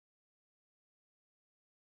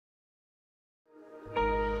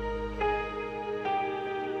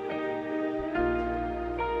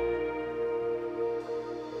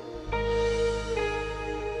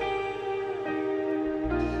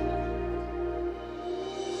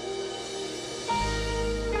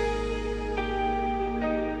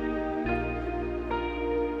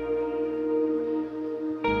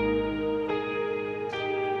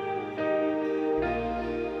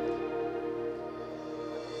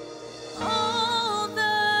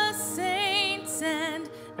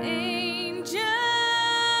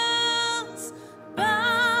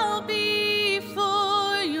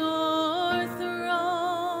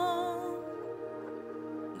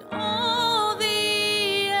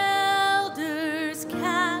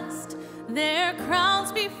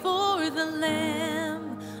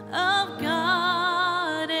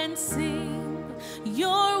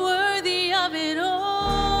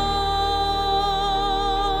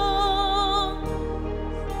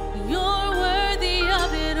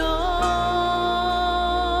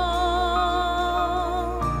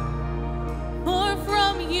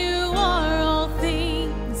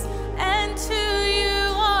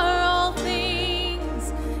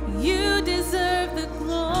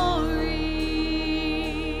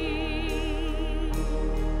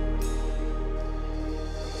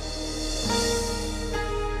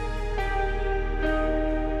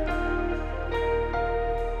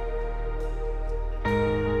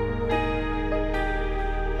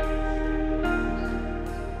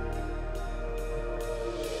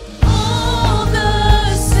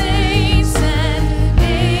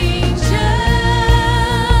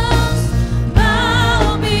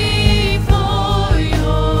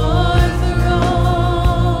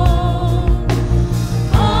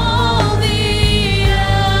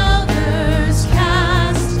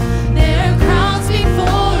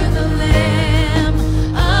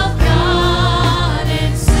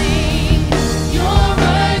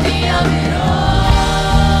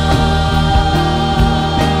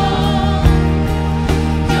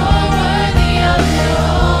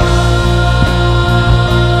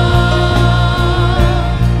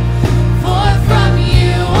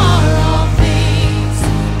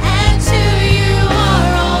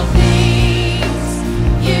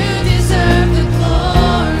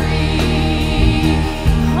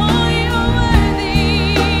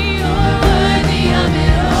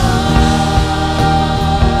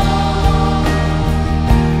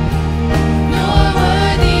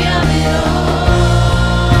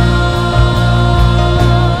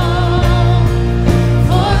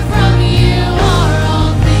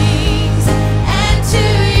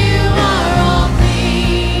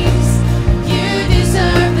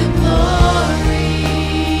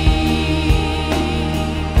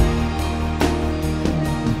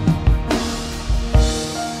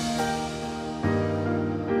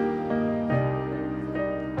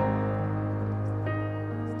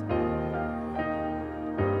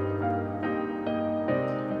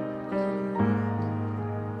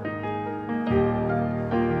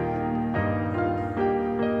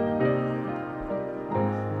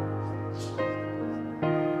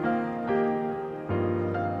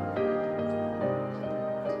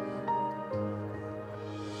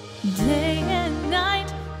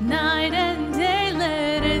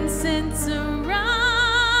incense arise.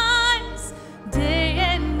 Day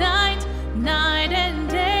and night, night and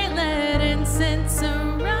day, let incense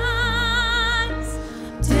arise.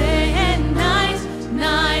 Day and night,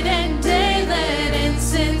 night and day, let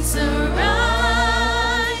incense arise.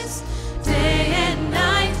 Day and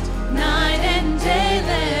night, night and day,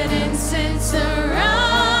 let incense arise.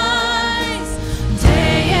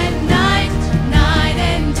 Day and night, night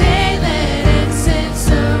and day, let incense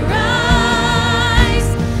arise.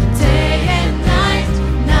 Day and night,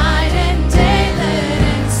 night and day, let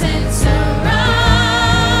incense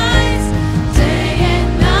arise. Day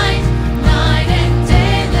and night, night and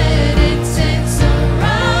day, let incense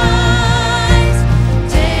arise.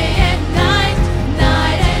 Day and night,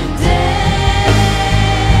 night and day.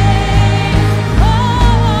 Oh,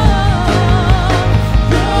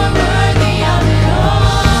 you're worthy of it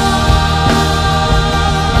all.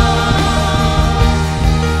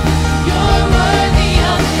 You're worthy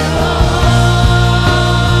of it all.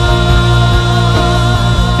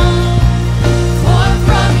 For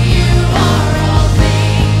from you are all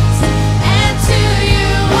things, and to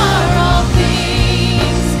you are all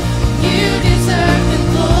things. You deserve the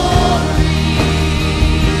glory.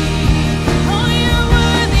 Oh, you're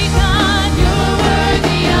worthy, God. You're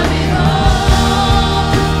worthy of it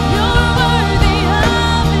all. You're worthy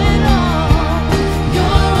of it all.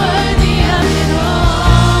 You're worthy of it all.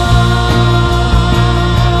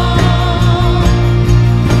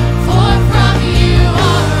 For from you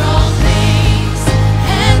are all things,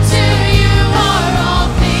 and to you are all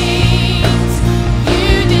things. You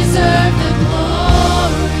deserve the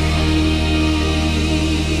glory.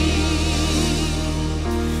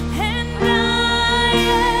 And I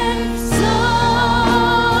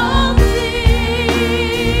exalt thee.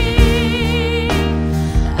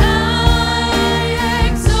 I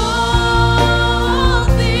exalt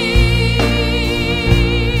thee. I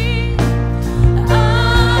exalt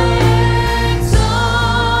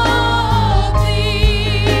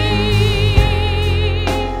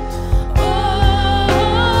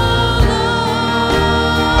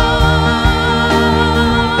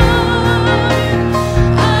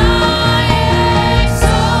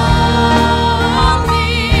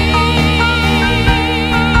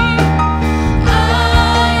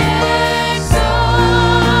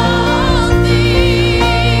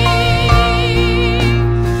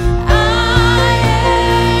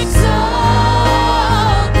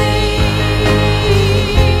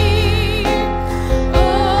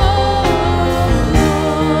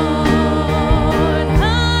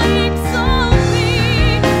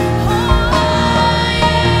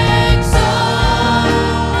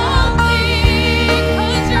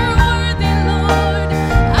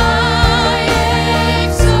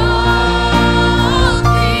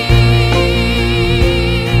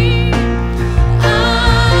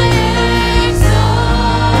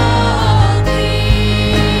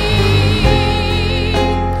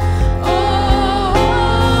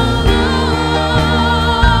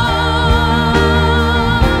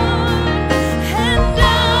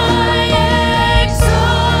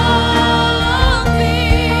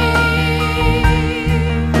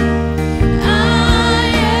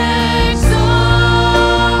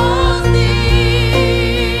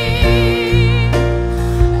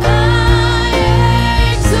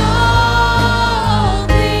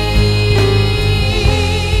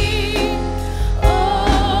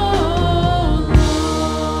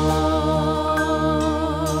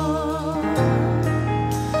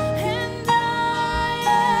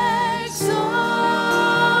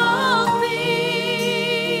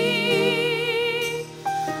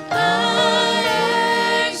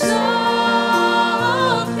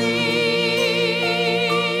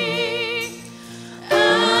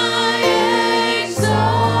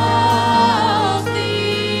thee.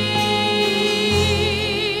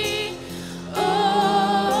 Oh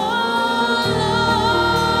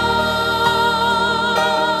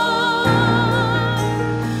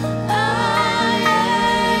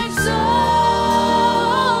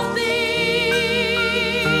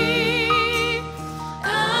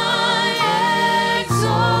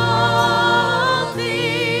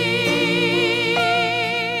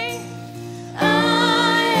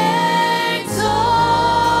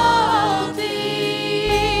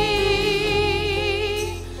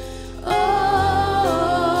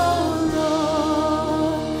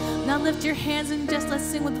Lift your hands and just let's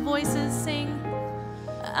sing with voices. Sing.